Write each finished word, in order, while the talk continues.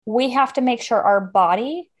we have to make sure our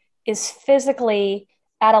body is physically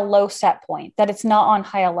at a low set point, that it's not on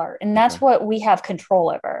high alert. And that's Okay. what we have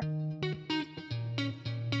control over.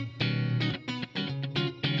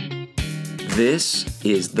 This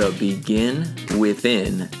is the Begin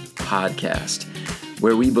Within podcast,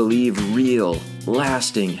 where we believe real,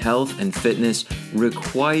 lasting health and fitness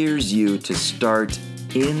requires you to start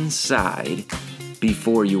inside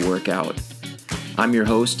before you work out. I'm your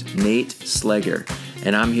host, Nate Slegger,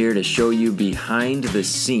 and I'm here to show you behind the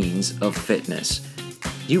scenes of fitness.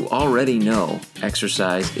 You already know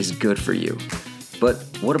exercise is good for you, but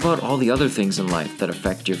what about all the other things in life that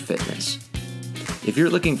affect your fitness? If you're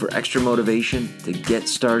looking for extra motivation to get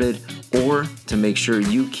started or to make sure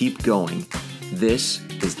you keep going, this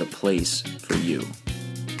is the place for you.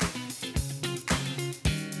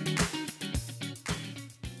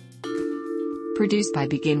 Produced by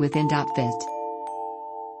BeginWithin.fit.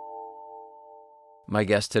 My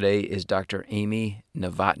guest today is Dr. Amy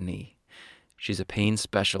Novotny. She's a pain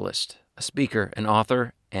specialist, a speaker, an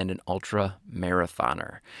author, and an ultra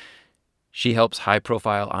marathoner. She helps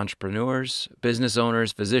high-profile entrepreneurs, business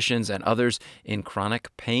owners, physicians, and others in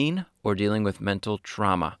chronic pain or dealing with mental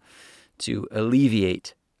trauma to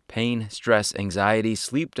alleviate pain, stress, anxiety,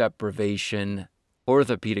 sleep deprivation,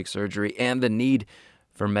 orthopedic surgery, and the need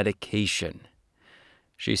for medication.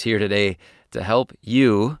 She's here today to help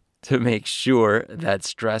you to make sure that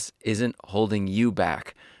stress isn't holding you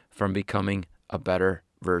back from becoming a better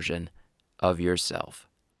version of yourself.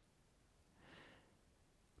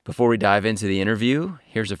 Before we dive into the interview,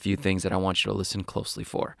 here's a few things that I want you to listen closely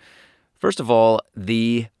for. First of all,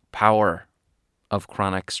 the power of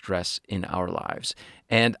chronic stress in our lives.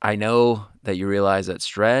 And I know that you realize that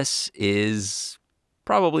stress is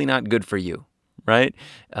probably not good for you, right?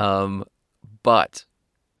 But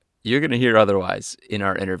you're going to hear otherwise in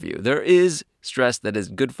our interview. There is stress that is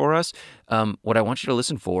good for us. What I want you to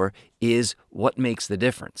listen for is what makes the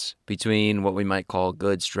difference between what we might call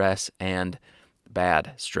good stress and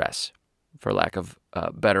bad stress, for lack of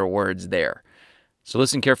better words there. So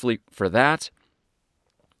listen carefully for that.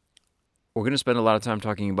 We're going to spend a lot of time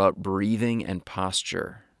talking about breathing and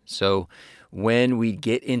posture. So when we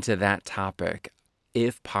get into that topic,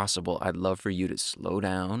 if possible, I'd love for you to slow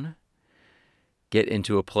down, get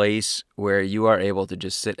into a place where you are able to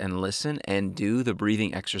just sit and listen and do the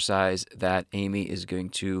breathing exercise that Amy is going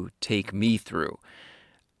to take me through.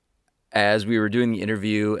 As we were doing the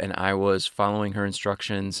interview and I was following her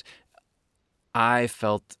instructions, I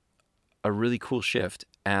felt a really cool shift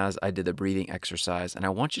as I did the breathing exercise, and I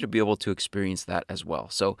want you to be able to experience that as well.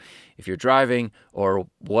 So if you're driving or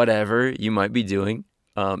whatever you might be doing,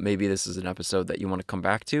 maybe this is an episode that you want to come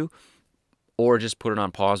back to, or just put it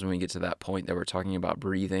on pause when we get to that point that we're talking about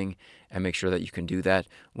breathing, and make sure that you can do that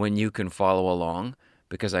when you can follow along,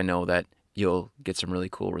 because I know that you'll get some really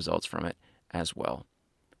cool results from it as well.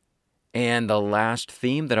 And the last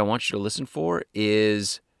theme that I want you to listen for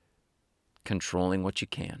is controlling what you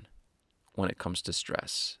can when it comes to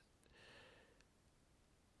stress.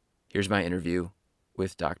 Here's my interview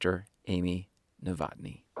with Dr. Amy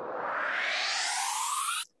Novotny.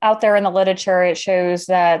 Out there in the literature, it shows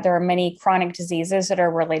that there are many chronic diseases that are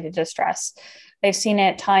related to stress. They've seen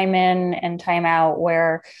it time in and time out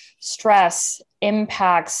where stress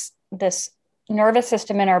impacts this nervous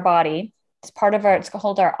system in our body. It's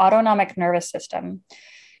called our autonomic nervous system.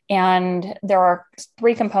 And there are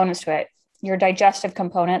three components to it: your digestive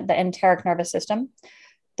component, the enteric nervous system,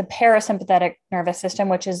 the parasympathetic nervous system,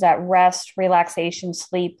 which is that rest, relaxation,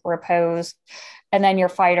 sleep, repose, and then your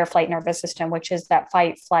fight or flight nervous system, which is that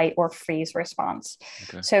fight, flight, or freeze response.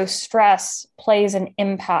 Okay. So stress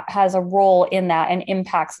has a role in that and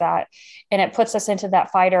impacts that. And it puts us into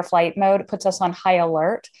that fight or flight mode. It puts us on high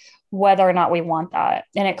alert, whether or not we want that.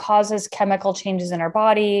 And it causes chemical changes in our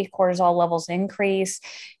body, cortisol levels increase.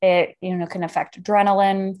 It, can affect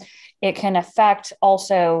adrenaline. It can affect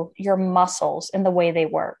also your muscles and the way they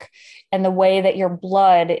work, and the way that your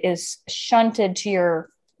blood is shunted to your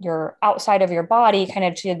outside of your body, kind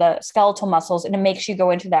of to the skeletal muscles, and it makes you go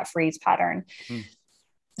into that freeze pattern.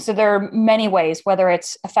 So there are many ways, whether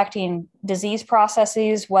it's affecting disease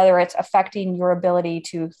processes, whether it's affecting your ability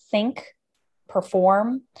to think,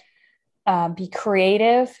 perform, be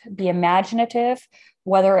creative, be imaginative,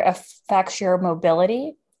 whether it affects your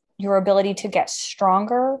mobility, your ability to get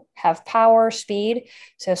stronger, have power, speed.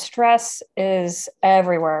 So stress is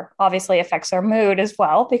everywhere. Obviously affects our mood as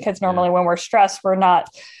well, because normally when we're stressed, we're not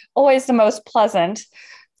always the most pleasant.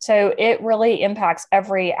 So it really impacts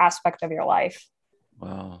every aspect of your life.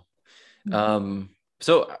 Wow.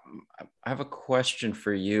 So I have a question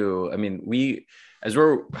for you. I mean, as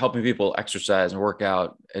we're helping people exercise and work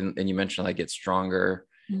out, and you mentioned like get stronger,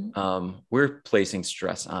 we're placing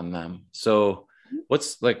stress on them. So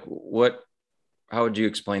how would you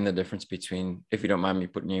explain the difference between, if you don't mind me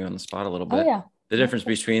putting you on the spot a little bit, the difference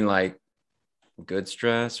between like good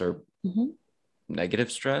stress or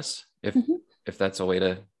negative stress, if that's a way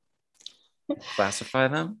to classify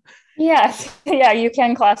them? Yes. Yeah, you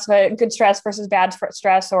can classify good stress versus bad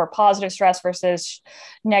stress, or positive stress versus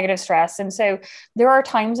negative stress. And so there are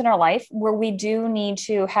times in our life where we do need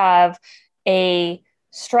to have a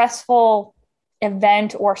stressful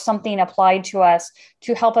event or something applied to us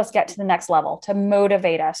to help us get to the next level, to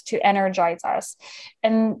motivate us, to energize us.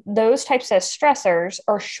 And those types of stressors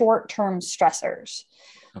are short-term stressors.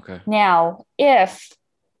 Okay. Now, if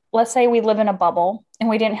let's say we live in a bubble and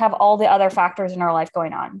we didn't have all the other factors in our life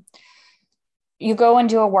going on, you go and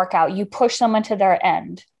do a workout, you push someone to their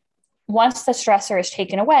end. Once the stressor is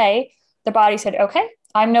taken away, the body said, okay,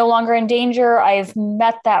 I'm no longer in danger. I've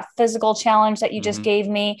met that physical challenge that you just gave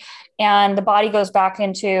me. And the body goes back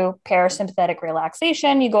into parasympathetic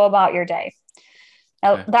relaxation. You go about your day.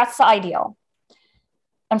 Now, that's the ideal.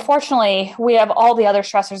 Unfortunately, we have all the other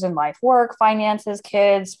stressors in life: work, finances,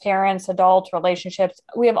 kids, parents, adults, relationships.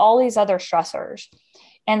 We have all these other stressors.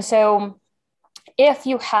 And so if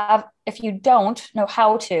you don't know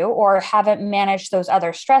how to, or haven't managed those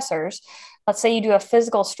other stressors, let's say you do a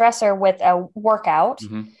physical stressor with a workout,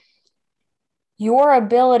 your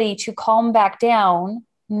ability to calm back down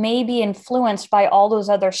may be influenced by all those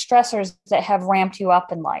other stressors that have ramped you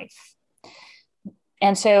up in life.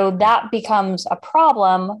 And so that becomes a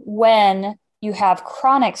problem when you have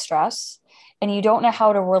chronic stress and you don't know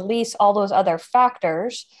how to release all those other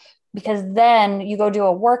factors, because then you go do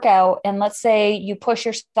a workout and let's say you push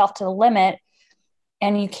yourself to the limit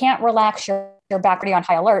and you can't relax your back already on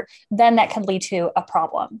high alert, then that can lead to a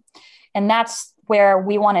problem. And that's where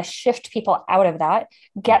we want to shift people out of that,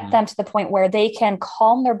 get them to the point where they can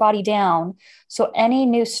calm their body down. So any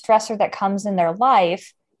new stressor that comes in their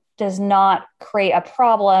life does not create a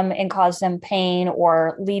problem and cause them pain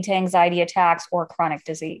or lead to anxiety attacks or chronic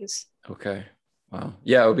disease. Okay. Wow.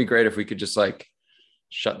 Yeah. It would be great if we could just like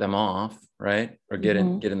shut them off, right? Or get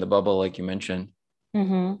in the bubble, like you mentioned.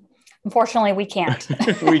 Unfortunately, we can't.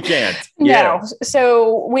 We can't. No.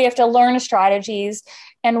 So we have to learn strategies.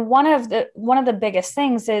 And one of the biggest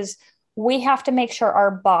things is we have to make sure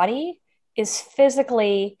our body is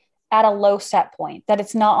physically at a low set point, that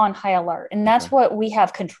it's not on high alert. And that's what we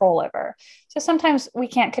have control over. So sometimes we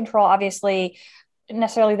can't control, obviously,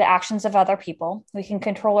 necessarily the actions of other people. We can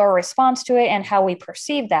control our response to it and how we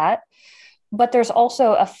perceive that. But there's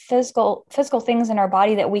also a physical things in our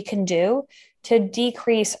body that we can do to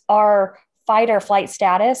decrease our fight or flight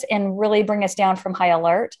status and really bring us down from high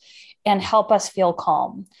alert and help us feel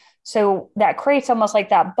calm. So that creates almost like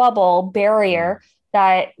that bubble barrier,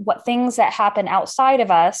 that what things that happen outside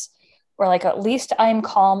of us, or like, at least I'm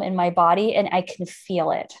calm in my body and I can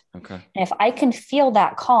feel it. Okay. And if I can feel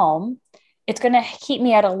that calm, it's going to keep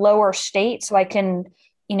me at a lower state so I can,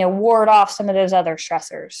 ward off some of those other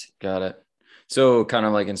stressors. Got it. So kind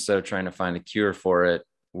of like, instead of trying to find a cure for it,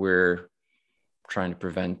 we're trying to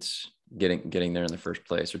prevent getting there in the first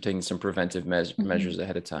place, or taking some preventive measures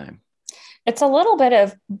ahead of time. It's a little bit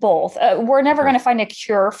of both. We're never going to find a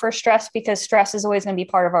cure for stress, because stress is always going to be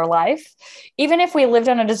part of our life. Even if we lived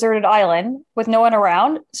on a deserted island with no one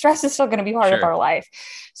around, stress is still going to be part of our life.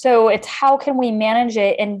 So it's how can we manage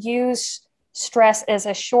it and use stress as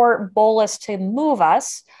a short bolus to move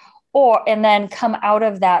us, and then come out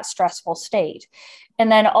of that stressful state.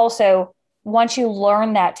 And then also, once you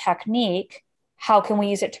learn that technique, how can we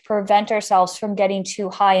use it to prevent ourselves from getting too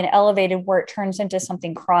high and elevated where it turns into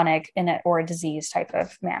something chronic or a disease type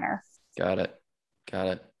of manner? Got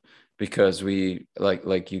it. Because we,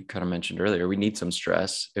 like you kind of mentioned earlier, we need some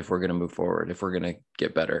stress if we're going to move forward, if we're going to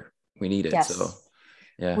get better. We need it. Yes. So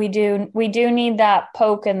yeah, we do need that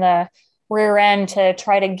poke in the rear end to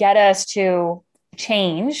try to get us to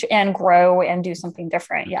change and grow and do something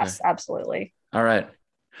different. Okay. Yes, absolutely. All right.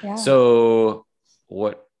 Yeah. So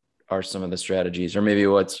what are some of the strategies, or maybe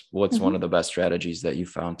what's one of the best strategies that you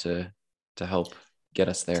found to help get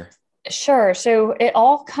us there? Sure. So it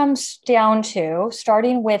all comes down to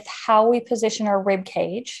starting with how we position our rib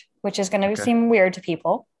cage, which is going to seem weird to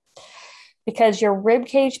people, because your rib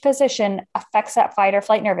cage position affects that fight or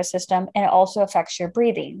flight nervous system, and it also affects your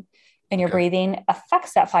breathing. And your breathing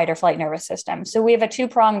affects that fight or flight nervous system. So we have a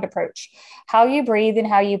two-pronged approach: how you breathe and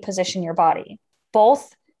how you position your body.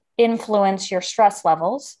 Both influence your stress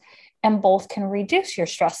levels. and both can reduce your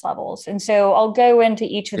stress levels. And so I'll go into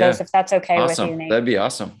each of those if that's okay with you, Nate. That'd be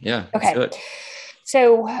awesome. Yeah. Okay. Let's do it.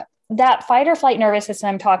 So that fight or flight nervous system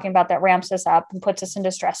I'm talking about that ramps us up and puts us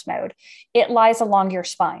into stress mode, it lies along your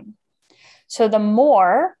spine. So the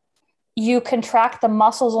more you contract the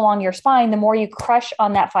muscles along your spine, the more you crush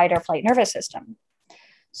on that fight or flight nervous system.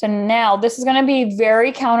 So now this is going to be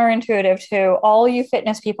very counterintuitive to all you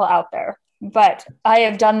fitness people out there, but I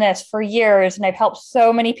have done this for years and I've helped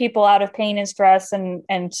so many people out of pain and stress and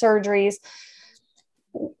surgeries.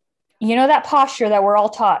 You know, that posture that we're all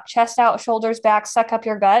taught, chest out, shoulders back, suck up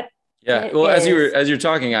your gut. Yeah. Well, as you're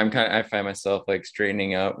talking, I find myself like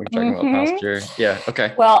straightening up. We're talking about posture. Yeah.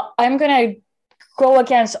 Okay. Well, I'm going to go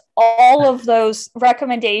against all of those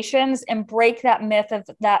recommendations and break that myth of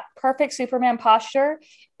that perfect Superman posture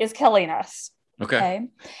is killing us. Okay.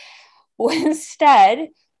 Instead,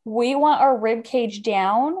 we want our rib cage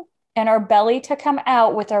down and our belly to come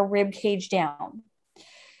out with our rib cage down.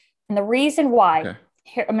 And the reason why,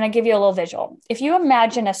 here, I'm going to give you a little visual. If you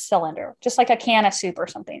imagine a cylinder, just like a can of soup or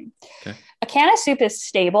something, a can of soup is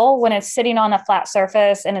stable when it's sitting on a flat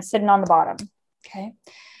surface and it's sitting on the bottom. Okay.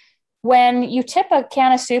 When you tip a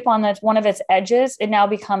can of soup on one of its edges, it now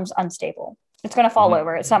becomes unstable. It's going to fall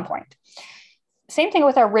over at some point. Same thing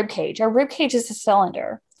with our rib cage. Our rib cage is a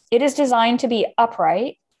cylinder. It is designed to be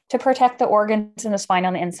upright to protect the organs in the spine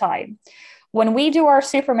on the inside. When we do our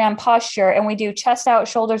Superman posture and we do chest out,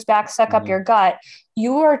 shoulders back, suck up your gut,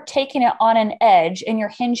 you are taking it on an edge and you're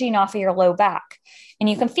hinging off of your low back. And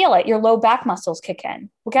you can feel it. Your low back muscles kick in.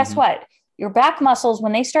 Well, guess what? Your back muscles,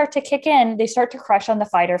 when they start to kick in, they start to crush on the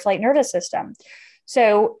fight or flight nervous system.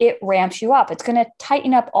 So it ramps you up. It's going to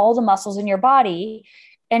tighten up all the muscles in your body.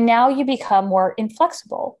 And now you become more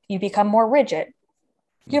inflexible. You become more rigid.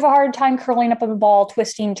 You have a hard time curling up a ball,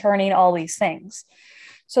 twisting, turning, all these things.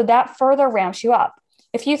 So that further ramps you up.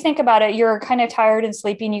 If you think about it, you're kind of tired and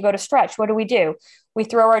sleepy and you go to stretch. What do? We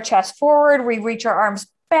throw our chest forward. We reach our arms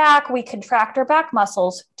back. We contract our back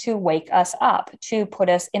muscles to wake us up, to put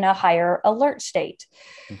us in a higher alert state,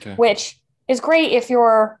 which is great if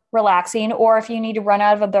you're relaxing or if you need to run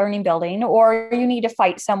out of a burning building or you need to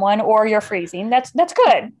fight someone or you're freezing. That's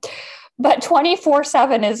good. But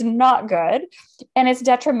 24/7 is not good and it's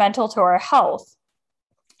detrimental to our health.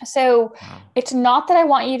 So it's not that I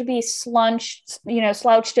want you to be slouched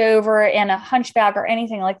over and a hunchback or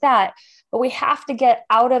anything like that, but we have to get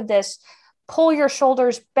out of this. Pull your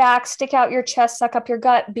shoulders back, stick out your chest, suck up your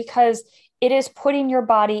gut, because it is putting your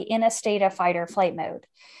body in a state of fight or flight mode.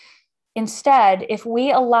 Instead, if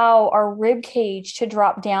we allow our rib cage to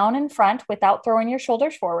drop down in front without throwing your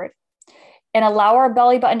shoulders forward and allow our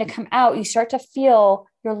belly button to come out, you start to feel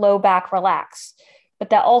your low back relax. But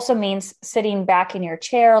that also means sitting back in your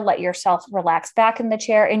chair, let yourself relax back in the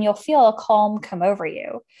chair, and you'll feel a calm come over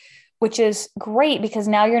you, which is great because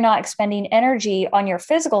now you're not expending energy on your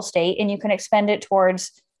physical state and you can expend it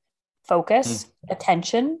towards focus,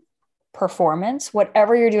 attention, performance,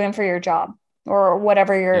 whatever you're doing for your job or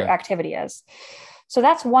whatever your activity is. So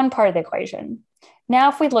that's one part of the equation. Now,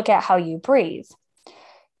 if we look at how you breathe,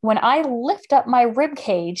 when I lift up my rib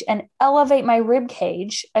cage and elevate my rib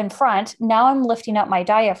cage in front, now I'm lifting up my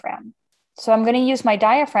diaphragm. So I'm going to use my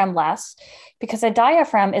diaphragm less because a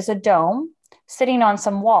diaphragm is a dome sitting on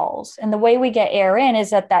some walls. And the way we get air in is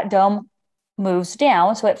that dome moves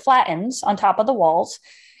down. So it flattens on top of the walls.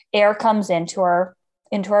 Air comes into our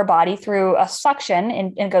body through a suction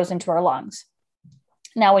and goes into our lungs.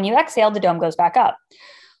 Now, when you exhale, the dome goes back up.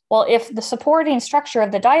 Well, if the supporting structure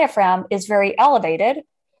of the diaphragm is very elevated,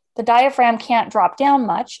 the diaphragm can't drop down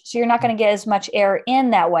much. So you're not going to get as much air in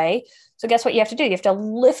that way. So guess what you have to do? You have to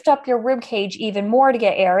lift up your rib cage even more to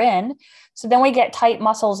get air in. So then we get tight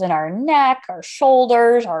muscles in our neck, our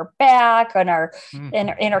shoulders, our back, and our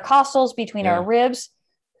intercostals between our ribs.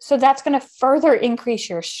 So that's going to further increase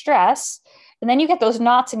your stress. And then you get those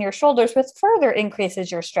knots in your shoulders, which further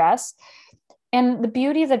increases your stress. And the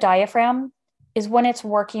beauty of the diaphragm is when it's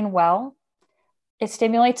working well, it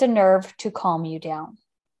stimulates a nerve to calm you down.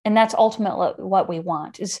 And that's ultimately what we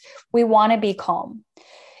want, is we want to be calm.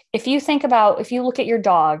 If you look at your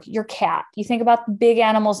dog, your cat, you think about the big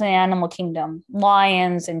animals in the animal kingdom,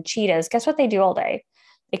 lions and cheetahs, guess what they do all day?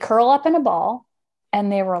 They curl up in a ball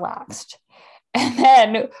and they're relaxed. And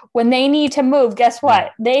then when they need to move, guess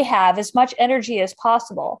what? They have as much energy as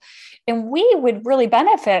possible. And we would really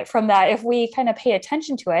benefit from that if we kind of pay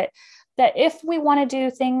attention to it, that if we want to do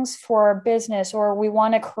things for our business or we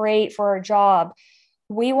want to create for our job,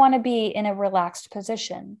 we want to be in a relaxed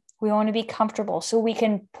position. We want to be comfortable so we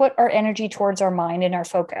can put our energy towards our mind and our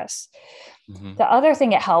focus. The other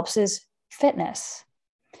thing it helps is fitness.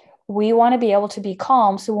 We want to be able to be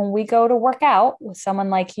calm. So when we go to work out with someone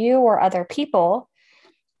like you or other people,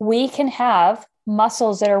 we can have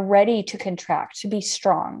muscles that are ready to contract, to be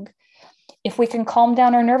strong. If we can calm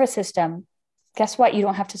down our nervous system, guess what? You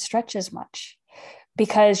don't have to stretch as much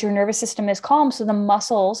because your nervous system is calm. So the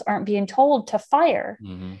muscles aren't being told to fire,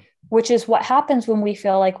 which is what happens when we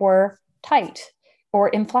feel like we're tight or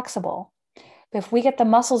inflexible. But if we get the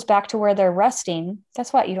muscles back to where they're resting,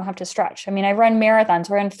 guess what? You don't have to stretch. I mean, I run marathons,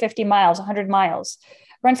 run 50 miles, 100 miles,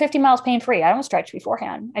 run 50 miles pain-free. I don't stretch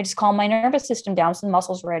beforehand. I just calm my nervous system down so the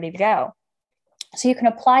muscles are ready to go. So you can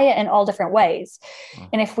apply it in all different ways.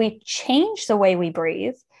 And if we change the way we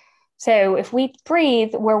breathe, so if we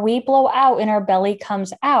breathe where we blow out and our belly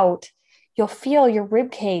comes out, you'll feel your rib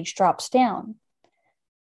cage drops down.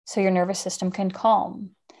 So your nervous system can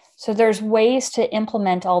calm. So there's ways to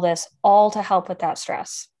implement all this, all to help with that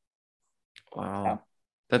stress. Wow. So,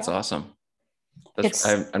 that's awesome.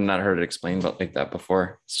 I've not heard it explained like that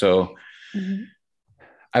before. So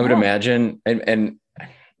I would imagine, and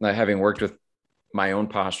having worked with my own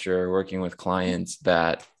posture, working with clients,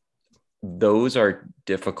 that those are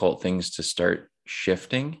difficult things to start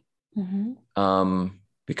shifting.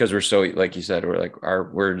 Because we're so, like you said,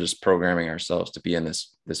 we're just programming ourselves to be in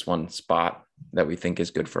this one spot that we think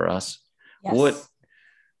is good for us. Yes.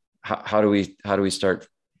 How do we start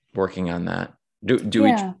working on that?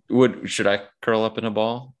 Should I curl up in a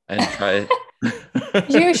ball and try it?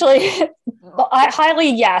 Usually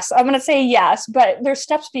highly yes. I'm going to say yes, but there's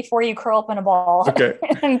steps before you curl up in a ball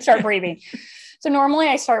and start breathing. So normally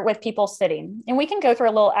I start with people sitting, and we can go through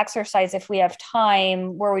a little exercise if we have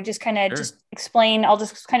time where we just kind of just explain. I'll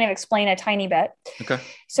just kind of explain a tiny bit. Okay.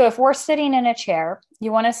 So if we're sitting in a chair,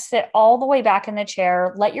 you want to sit all the way back in the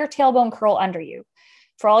chair, let your tailbone curl under you.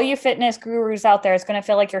 For all you fitness gurus out there, it's going to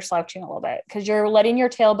feel like you're slouching a little bit because you're letting your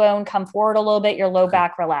tailbone come forward a little bit, your low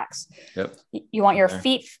back relax. Yep. You want your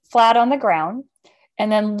feet flat on the ground,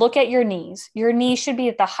 and then look at your knees. Your knees should be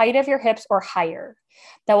at the height of your hips or higher.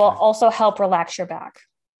 That will also help relax your back.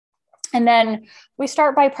 And then we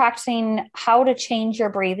start by practicing how to change your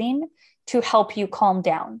breathing to help you calm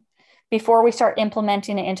down before we start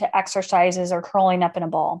implementing it into exercises or curling up in a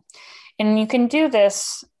ball. And you can do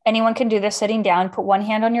this, anyone can do this sitting down, put one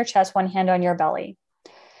hand on your chest, one hand on your belly.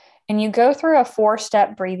 And you go through a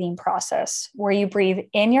 4-step breathing process where you breathe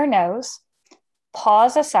in your nose,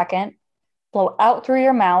 pause a second, blow out through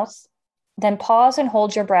your mouth, then pause and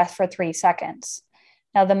hold your breath for 3 seconds.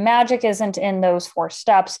 Now, the magic isn't in those 4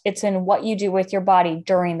 steps. It's in what you do with your body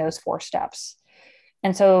during those 4 steps.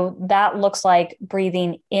 And so that looks like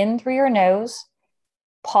breathing in through your nose,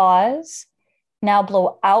 pause, now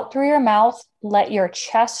blow out through your mouth, let your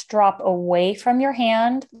chest drop away from your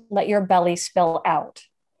hand, let your belly spill out.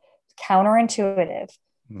 Counterintuitive.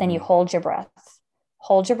 Then you hold your breath.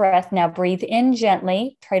 Hold your breath. Now breathe in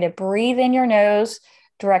gently. Try to breathe in your nose,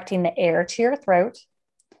 directing the air to your throat.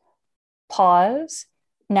 Pause.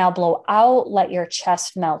 Now blow out, let your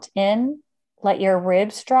chest melt in, let your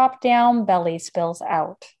ribs drop down, belly spills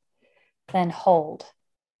out. Then hold.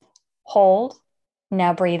 Hold.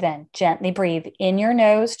 Now breathe in. Gently breathe in your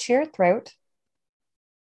nose to your throat.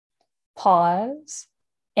 Pause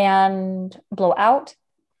and blow out.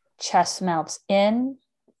 Chest melts in,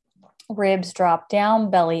 ribs drop down,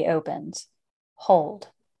 belly opens. Hold.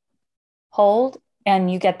 Hold, and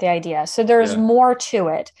you get the idea. So there's more to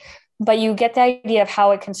it. But you get the idea of how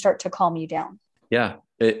it can start to calm you down. Yeah.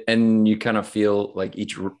 And you kind of feel like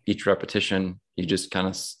each repetition, you just kind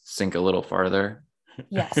of sink a little farther.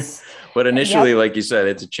 Yes. But initially, like you said,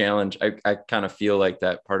 it's a challenge. I kind of feel like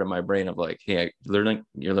that part of my brain of like, hey,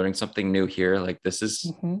 you're learning something new here. Like, this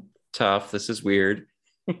is tough. This is weird.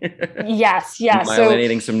 Yes.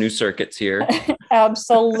 Myelinating some new circuits here.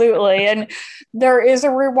 Absolutely. And there is a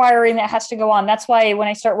rewiring that has to go on. That's why when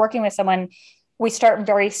I start working with someone, we start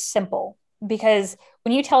very simple, because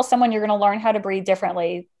when you tell someone you're going to learn how to breathe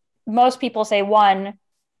differently, most people say, 1,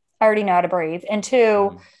 I already know how to breathe. And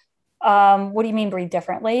 2, what do you mean breathe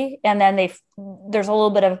differently? And then there's a little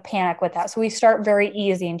bit of panic with that. So we start very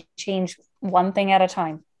easy and change one thing at a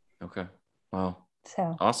time. Okay. Wow.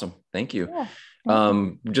 So awesome. Thank you. Yeah.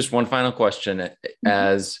 Just one final question.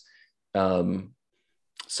 As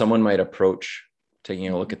someone might approach taking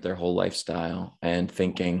a look at their whole lifestyle and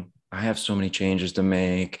thinking, I have so many changes to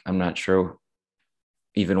make, I'm not sure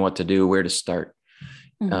even what to do, where to start.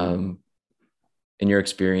 In your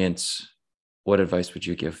experience, what advice would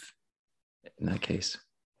you give in that case?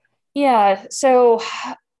 Yeah. So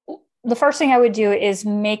the first thing I would do is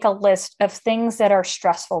make a list of things that are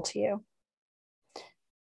stressful to you.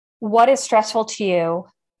 What is stressful to you?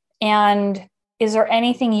 And is there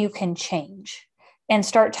anything you can change? and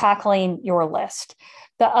start tackling your list.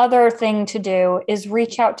 The other thing to do is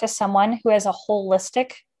reach out to someone who has a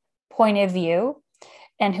holistic point of view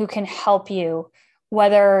and who can help you,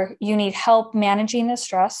 whether you need help managing the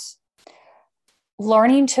stress.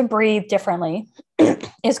 Learning to breathe differently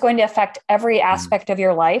is going to affect every aspect of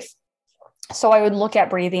your life. So I would look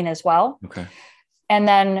at breathing as well. Okay. And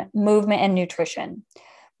then movement and nutrition.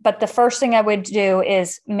 But the first thing I would do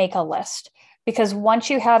is make a list, because once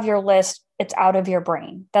you have your list, it's out of your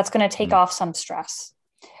brain. That's going to take off some stress.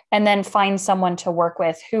 And then find someone to work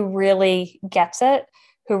with who really gets it,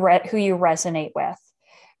 who you resonate with.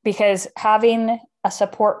 Because having a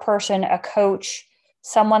support person, a coach,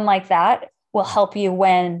 someone like that will help you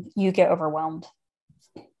when you get overwhelmed.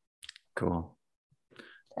 Cool.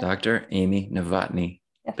 Dr. Amy Novotny,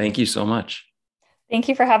 thank you so much. Thank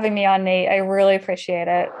you for having me on, Nate. I really appreciate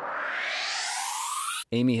it.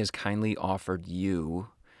 Amy has kindly offered you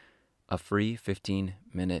a free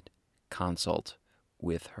 15-minute consult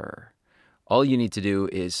with her. All you need to do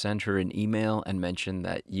is send her an email and mention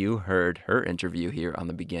that you heard her interview here on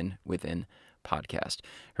the Begin Within podcast.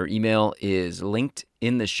 Her email is linked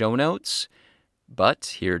in the show notes,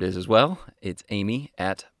 but here it is as well. It's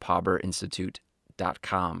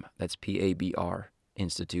amy@paberinstitute.com. That's PABR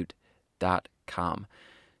Institute.com.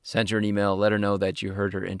 Send her an email, let her know that you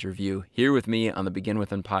heard her interview here with me on the Begin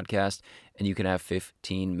Within podcast, and you can have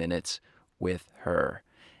 15 minutes with her.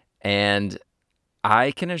 And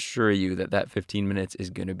I can assure you that that 15 minutes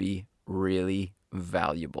is going to be really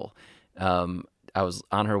valuable. I was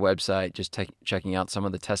on her website just checking out some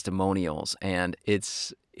of the testimonials, and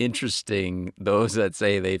it's interesting, those that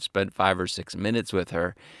say they've spent 5 or 6 minutes with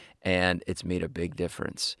her, and it's made a big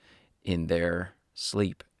difference in their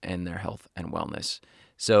sleep and their health and wellness.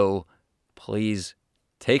 So please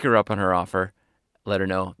take her up on her offer. Let her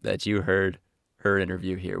know that you heard her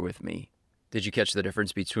interview here with me. Did you catch the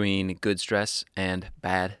difference between good stress and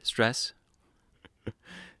bad stress?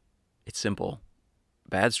 It's simple.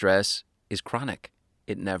 Bad stress is chronic.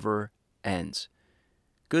 It never ends.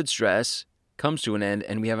 Good stress comes to an end,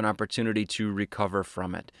 and we have an opportunity to recover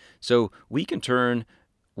from it. So we can turn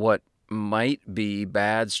what might be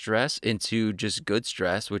bad stress into just good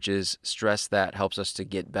stress, which is stress that helps us to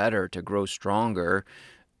get better, to grow stronger,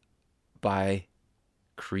 by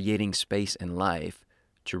creating space in life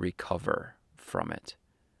to recover from it.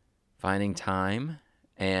 Finding time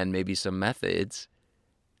and maybe some methods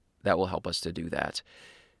that will help us to do that.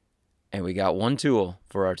 And we got one tool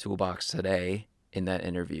for our toolbox today in that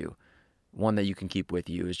interview. One that you can keep with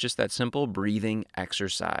you is just that simple breathing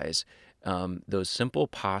exercise. Those simple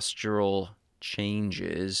postural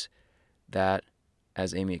changes that,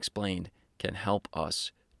 as Amy explained, can help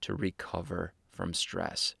us to recover from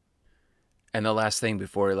stress. And the last thing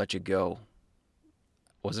before I let you go,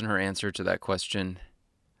 wasn't her answer to that question,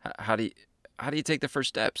 how do you take the first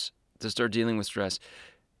steps to start dealing with stress?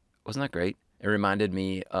 Wasn't that great? It reminded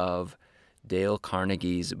me of Dale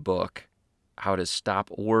Carnegie's book, How to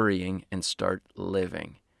Stop Worrying and Start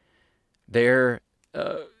Living. There,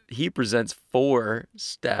 he presents 4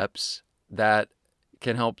 steps that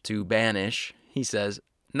can help to banish, he says,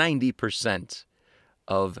 90%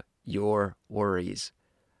 of your worries.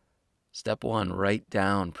 Step 1, write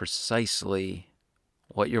down precisely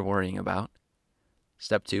what you're worrying about.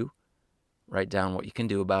 Step 2, write down what you can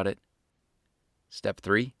do about it. Step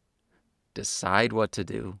 3, decide what to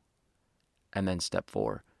do. And then step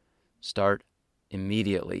 4, start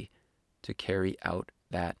immediately to carry out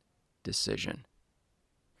that decision.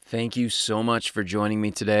 Thank you so much for joining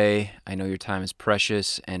me today. I know your time is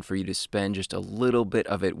precious, and for you to spend just a little bit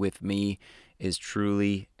of it with me is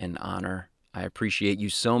truly an honor. I appreciate you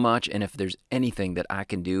so much, and if there's anything that I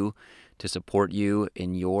can do to support you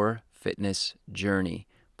in your fitness journey,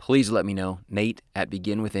 please let me know.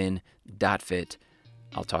 Nate@beginwithin.fit.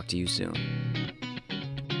 I'll talk to you soon.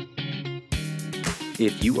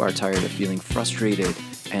 If you are tired of feeling frustrated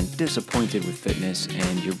and disappointed with fitness,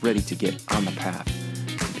 and you're ready to get on the path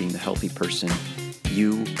to being the healthy person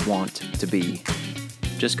you want to be,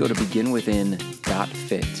 just go to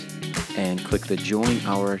beginwithin.fit and click the Join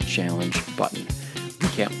Our Challenge button. We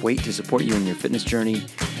can't wait to support you in your fitness journey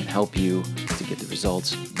and help you to get the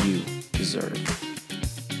results you deserve.